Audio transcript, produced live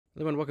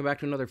Everyone, welcome back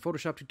to another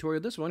Photoshop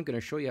tutorial. This one, going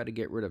to show you how to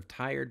get rid of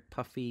tired,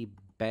 puffy,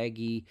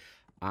 baggy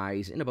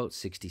eyes in about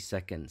 60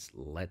 seconds.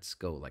 Let's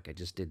go, like I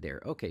just did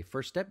there. Okay,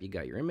 first step, you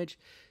got your image.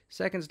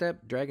 Second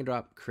step, drag and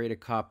drop, create a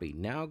copy.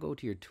 Now go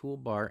to your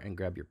toolbar and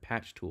grab your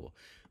patch tool.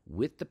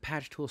 With the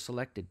patch tool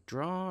selected,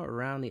 draw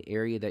around the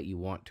area that you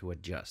want to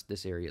adjust.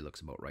 This area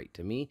looks about right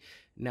to me.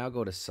 Now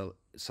go to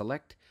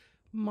select,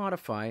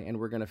 modify, and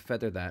we're going to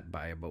feather that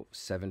by about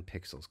 7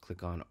 pixels.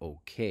 Click on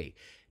OK.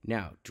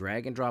 Now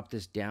drag and drop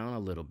this down a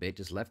little bit.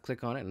 Just left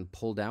click on it and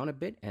pull down a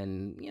bit,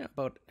 and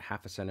about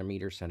half a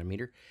centimeter,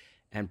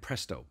 and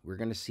presto, we're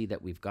going to see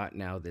that we've got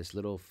now this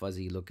little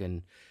fuzzy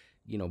looking,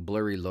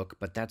 blurry look,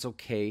 but that's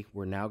okay.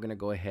 We're now going to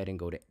go ahead and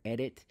go to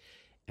edit,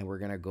 and we're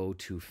going to go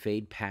to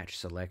fade patch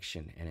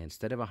selection, and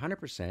instead of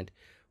 100%,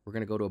 we're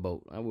going to go to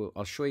about,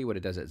 I'll show you what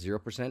it does at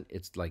 0%.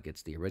 It's like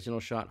it's the original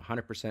shot.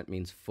 100%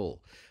 means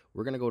full.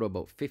 We're going to go to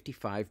about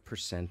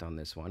 55% on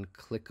this one.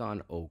 Click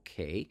on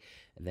OK,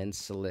 and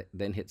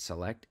then hit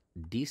select,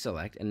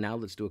 deselect, and now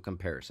let's do a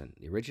comparison.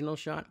 The original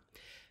shot,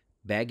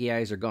 baggy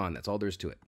eyes are gone. That's all there is to it.